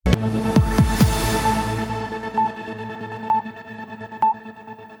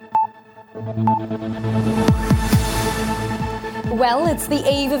Well, it's the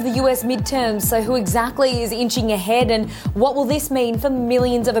eve of the US midterms, so who exactly is inching ahead and what will this mean for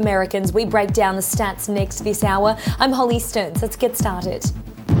millions of Americans? We break down the stats next this hour. I'm Holly Stearns. Let's get started.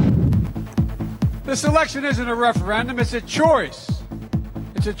 This election isn't a referendum, it's a choice.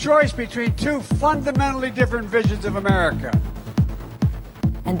 It's a choice between two fundamentally different visions of America.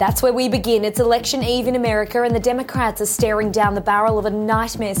 And that's where we begin. It's election eve in America and the Democrats are staring down the barrel of a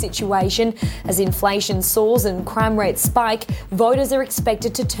nightmare situation. As inflation soars and crime rates spike, voters are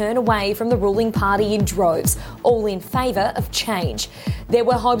expected to turn away from the ruling party in droves, all in favour of change. There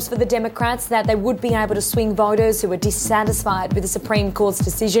were hopes for the Democrats that they would be able to swing voters who were dissatisfied with the Supreme Court's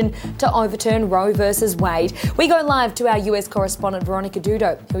decision to overturn Roe versus Wade. We go live to our US correspondent Veronica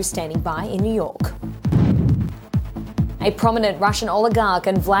Dudo, who's standing by in New York. A prominent Russian oligarch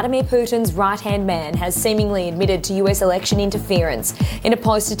and Vladimir Putin's right-hand man has seemingly admitted to US election interference. In a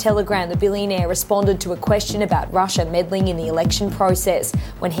post to Telegram, the billionaire responded to a question about Russia meddling in the election process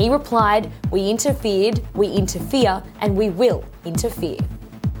when he replied, "We interfered, we interfere, and we will interfere."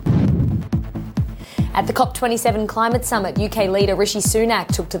 At the COP27 climate summit, UK leader Rishi Sunak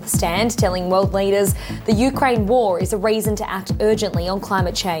took to the stand, telling world leaders the Ukraine war is a reason to act urgently on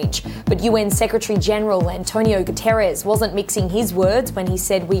climate change. But UN Secretary General Antonio Guterres wasn't mixing his words when he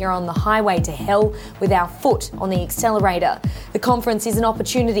said we are on the highway to hell with our foot on the accelerator. The conference is an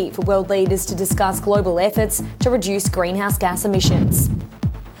opportunity for world leaders to discuss global efforts to reduce greenhouse gas emissions.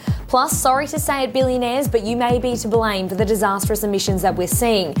 Plus, sorry to say it, billionaires, but you may be to blame for the disastrous emissions that we're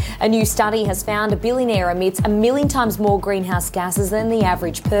seeing. A new study has found a billionaire emits 1 million times more greenhouse gases than the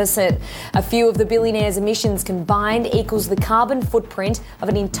average person. A few of the billionaire's emissions combined equals the carbon footprint of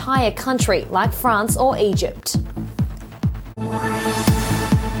an entire country like France or Egypt.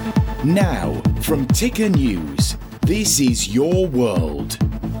 Now, from Ticker News, this is your world.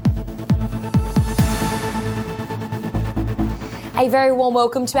 A very warm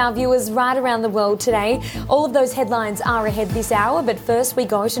welcome to our viewers right around the world today. All of those headlines are ahead this hour, but first we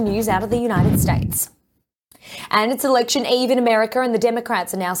go to news out of the United States. And it's election eve in America and the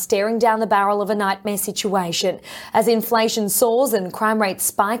Democrats are now staring down the barrel of a nightmare situation. As inflation soars and crime rates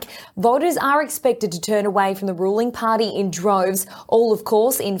spike, voters are expected to turn away from the ruling party in droves, all of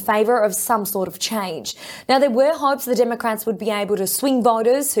course in favour of some sort of change. Now there were hopes the Democrats would be able to swing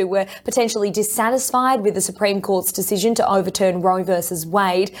voters who were potentially dissatisfied with the Supreme Court's decision to overturn Roe versus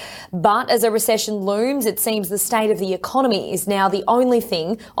Wade. But as a recession looms, it seems the state of the economy is now the only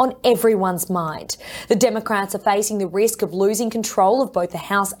thing on everyone's mind. The Democrats are facing the risk of losing control of both the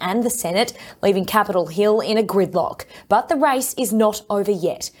House and the Senate, leaving Capitol Hill in a gridlock. But the race is not over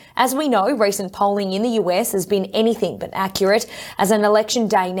yet. As we know, recent polling in the US has been anything but accurate. As an election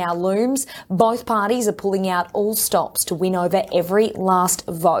day now looms, both parties are pulling out all stops to win over every last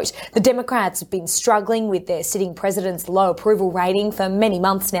vote. The Democrats have been struggling with their sitting president's low approval rating for many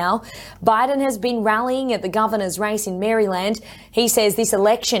months now. Biden has been rallying at the governor's race in Maryland. He says this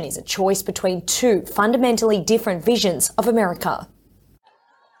election is a choice between two fundamentally different visions of America.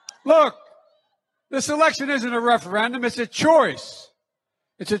 Look, this election isn't a referendum, it's a choice.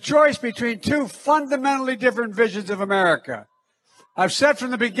 It's a choice between two fundamentally different visions of America. I've said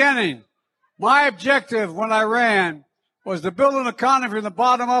from the beginning, my objective when I ran was to build an economy from the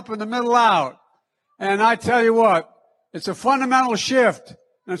bottom up and the middle out. And I tell you what, it's a fundamental shift,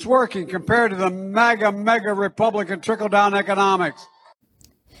 and it's working compared to the mega Republican trickle-down economics.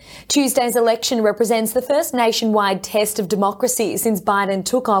 Tuesday's election represents the first nationwide test of democracy since Biden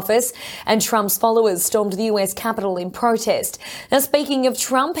took office, and Trump's followers stormed the US Capitol in protest. Now, speaking of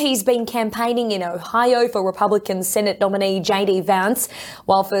Trump, he's been campaigning in Ohio for Republican Senate nominee J.D. Vance,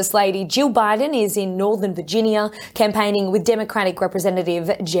 while First Lady Jill Biden is in Northern Virginia campaigning with Democratic Representative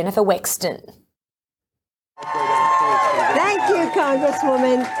Jennifer Wexton. Thank you,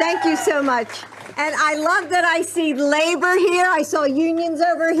 Congresswoman. Thank you so much. And I love that I see labor here. I saw unions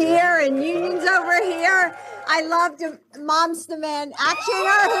over here and unions over here. I loved Moms Demand Action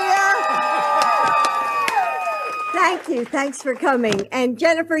are here. Thank you. Thanks for coming. And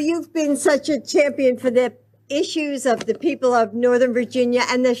Jennifer, you've been such a champion for the issues of the people of Northern Virginia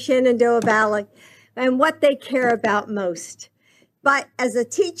and the Shenandoah Valley and what they care about most. But as a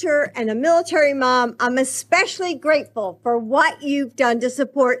teacher and a military mom, I'm especially grateful for what you've done to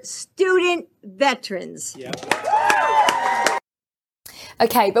support student veterans. A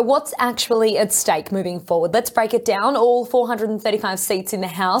Okay, but what's actually at stake moving forward? Let's break it down. All 435 seats in the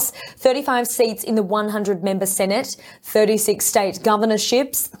House, 35 seats in the 100-member Senate, 36 state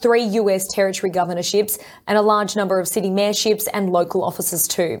governorships, 3 US territory governorships, and a large number of city mayorships and local offices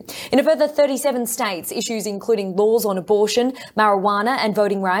too. In a further 37 states, issues including laws on abortion, marijuana and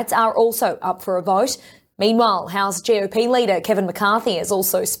voting rights are also up for a vote. Meanwhile, House GOP leader Kevin McCarthy has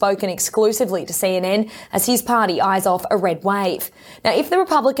also spoken exclusively to CNN as his party eyes off a red wave. Now, if the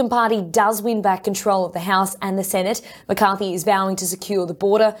Republican Party does win back control of the House and the Senate, McCarthy is vowing to secure the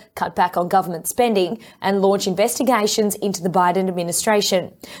border, cut back on government spending, and launch investigations into the Biden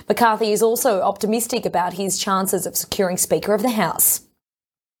administration. McCarthy is also optimistic about his chances of securing Speaker of the House.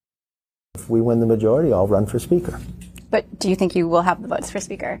 If we win the majority, I'll run for Speaker. But do you think you will have the votes for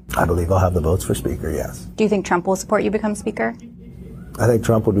Speaker? I believe I'll have the votes for Speaker, yes. Do you think Trump will support you become Speaker? I think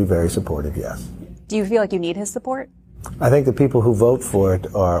Trump would be very supportive, yes. Do you feel like you need his support? I think the people who vote for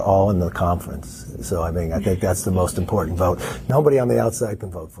it are all in the conference. So, I think that's the most important vote. Nobody on the outside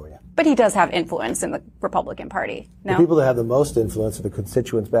can vote for you. But he does have influence in the Republican Party, no? The people that have the most influence are the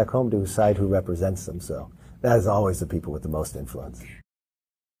constituents back home to decide who represents them. So that is always the people with the most influence.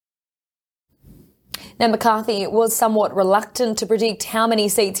 Now, McCarthy was somewhat reluctant to predict how many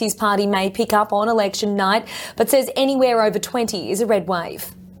seats his party may pick up on election night, but says anywhere over 20 is a red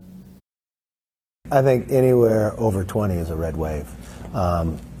wave. I think anywhere over 20 is a red wave.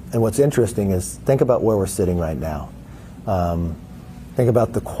 And what's interesting is think about where we're sitting right now. Think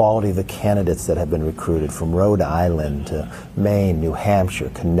about the quality of the candidates that have been recruited from Rhode Island to Maine, New Hampshire,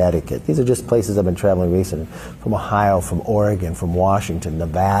 Connecticut. These are just places I've been traveling recently. From Ohio, from Oregon, from Washington,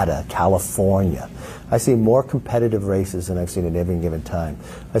 Nevada, California. I see more competitive races than I've seen at any given time.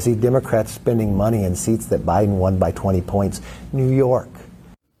 I see Democrats spending money in seats that Biden won by 20 points. New York.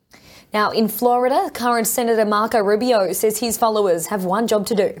 Now, in Florida, current Senator Marco Rubio says his followers have one job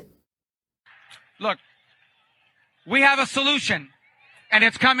to do. Look, we have a solution. And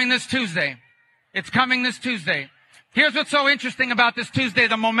it's coming this Tuesday. It's coming this Tuesday. Here's what's so interesting about this Tuesday.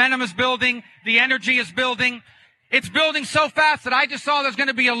 The momentum is building. The energy is building. It's building so fast that I just saw there's going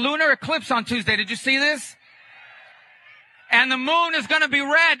to be a lunar eclipse on Tuesday. Did you see this? And the moon is going to be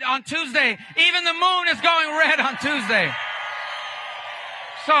red on Tuesday. Even the moon is going red on Tuesday.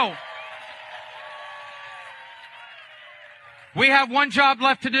 So, we have one job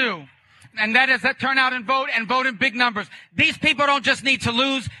left to do. And that is that turn out and vote in big numbers. These people don't just need to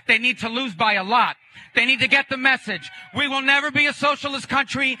lose, they need to lose by a lot. They need to get the message. We will never be a socialist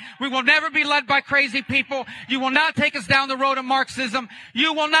country. We will never be led by crazy people. You will not take us down the road of Marxism.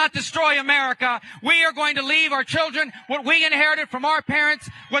 You will not destroy America. We are going to leave our children what we inherited from our parents,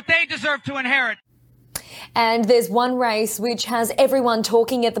 what they deserve to inherit. And there's one race which has everyone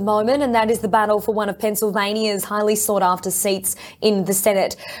talking at the moment, and that is the battle for one of Pennsylvania's highly sought-after seats in the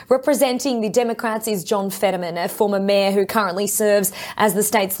Senate. Representing the Democrats is John Fetterman, a former mayor who currently serves as the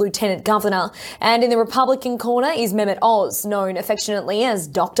state's lieutenant governor. And in the Republican corner is Mehmet Oz, known affectionately as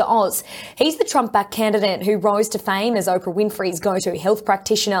Dr. Oz. He's the Trump-backed candidate who rose to fame as Oprah Winfrey's go-to health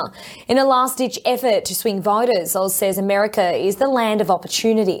practitioner. In a last-ditch effort to swing voters, Oz says America is the land of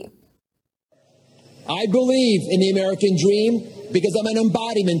opportunity. I believe in the American dream because I'm an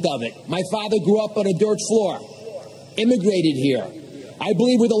embodiment of it. My father grew up on a dirt floor, immigrated here. I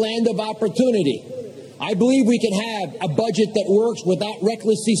believe we're the land of opportunity. I believe we can have a budget that works without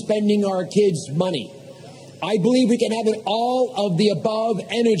recklessly spending our kids' money. I believe we can have an all of the above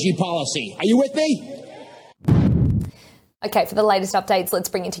energy policy. Are you with me? Okay, for the latest updates, let's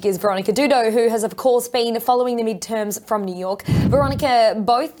bring in Ticker's Veronica Dudo, who has, of course, been following the midterms from New York. Veronica,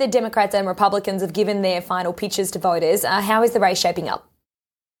 both the Democrats and Republicans have given their final pitches to voters. How is the race shaping up?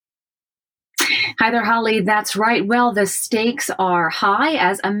 Hi there, Holly. That's right. Well, the stakes are high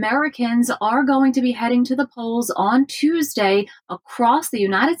as Americans are going to be heading to the polls on Tuesday across the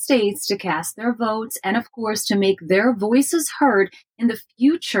United States to cast their votes and, of course, to make their voices heard in the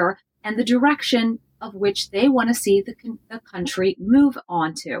future and the direction of which they want to see the country move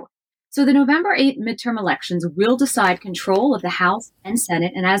on to. So the November 8th midterm elections will decide control of the House and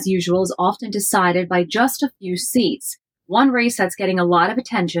Senate, and as usual is often decided by just a few seats. One race that's getting a lot of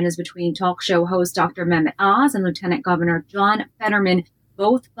attention is between talk show host Dr. Mehmet Oz and Lieutenant Governor John Fetterman,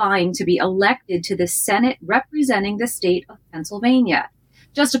 both vying to be elected to the Senate representing the state of Pennsylvania.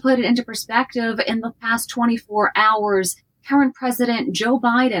 Just to put it into perspective, in the past 24 hours, current President Joe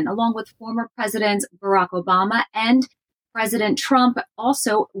Biden, along with former Presidents Barack Obama and President Trump,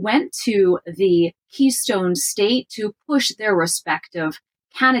 also went to the Keystone State to push their respective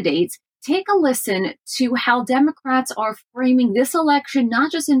candidates. Take a listen to how Democrats are framing this election,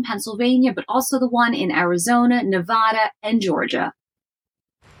 not just in Pennsylvania, but also the one in Arizona, Nevada, and Georgia.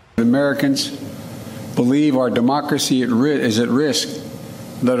 Americans believe our democracy is at risk,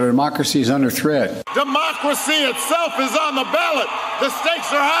 that our democracy is under threat. Democracy itself is on the ballot. The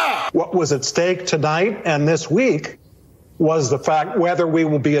stakes are high. What was at stake tonight and this week was the fact whether we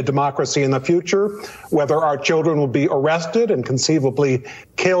will be a democracy in the future, whether our children will be arrested and conceivably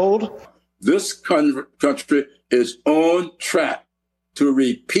killed. This country is on track to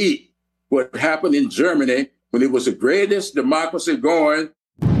repeat what happened in Germany when it was the greatest democracy going.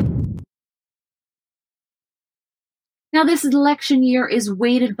 Now, this election year is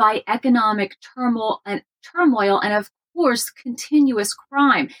weighted by economic turmoil and, of course, continuous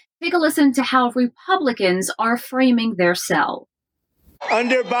crime. Take a listen to how Republicans are framing their sell.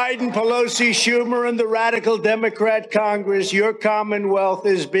 Under Biden, Pelosi, Schumer, and the radical Democrat Congress, your Commonwealth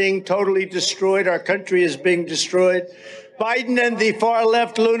is being totally destroyed. Our country is being destroyed. Biden and the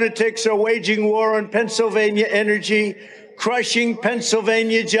far-left lunatics are waging war on Pennsylvania energy, crushing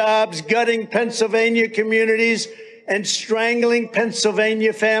Pennsylvania jobs, gutting Pennsylvania communities, and strangling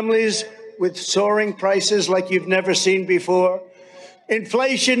Pennsylvania families with soaring prices like you've never seen before.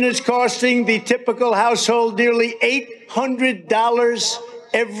 Inflation is costing the typical household nearly $800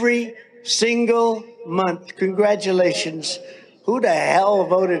 every single month. Congratulations. Who the hell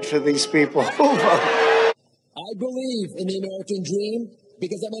voted for these people? Who voted? I believe in the American dream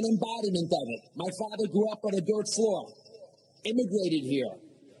because I'm an embodiment of it. My father grew up on a dirt floor, immigrated here.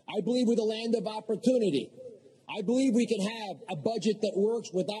 I believe we're the land of opportunity. I believe we can have a budget that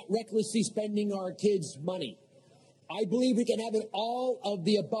works without recklessly spending our kids' money. I believe we can have an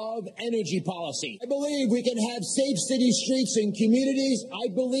all-of-the-above energy policy. I believe we can have safe city streets and communities. I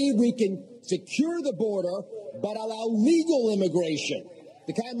believe we can secure the border, but allow legal immigration,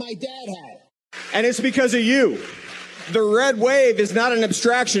 the kind my dad had. And it's because of you. The red wave is not an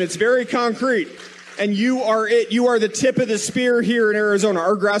abstraction. It's very concrete. And you are it. You are the tip of the spear here in Arizona.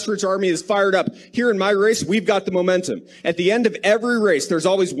 Our grassroots army is fired up. Here in my race, we've got the momentum. At the end of every race, there's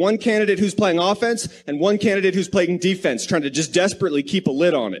always one candidate who's playing offense and one candidate who's playing defense, trying to just desperately keep a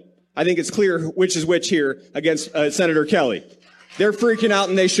lid on it. I think it's clear which is which here against Senator Kelly. They're freaking out,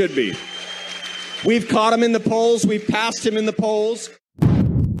 and they should be. We've caught him in the polls. We've passed him in the polls.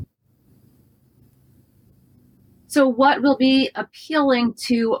 So what will be appealing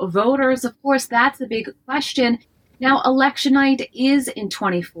to voters? Of course, that's the big question. Now, election night is in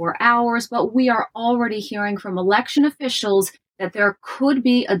 24 hours, but we are already hearing from election officials that there could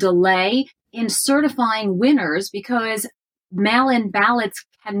be a delay in certifying winners because mail-in ballots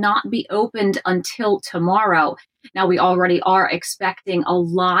cannot be opened until tomorrow. Now, we already are expecting a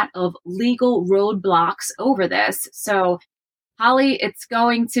lot of legal roadblocks over this. So, Holly, it's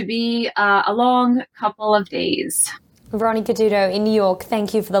going to be a long couple of days. Veronica Dudo in New York,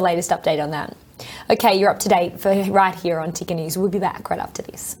 thank you for the latest update on that. Okay, you're up to date for right here on Ticker News. We'll be back right after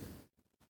this.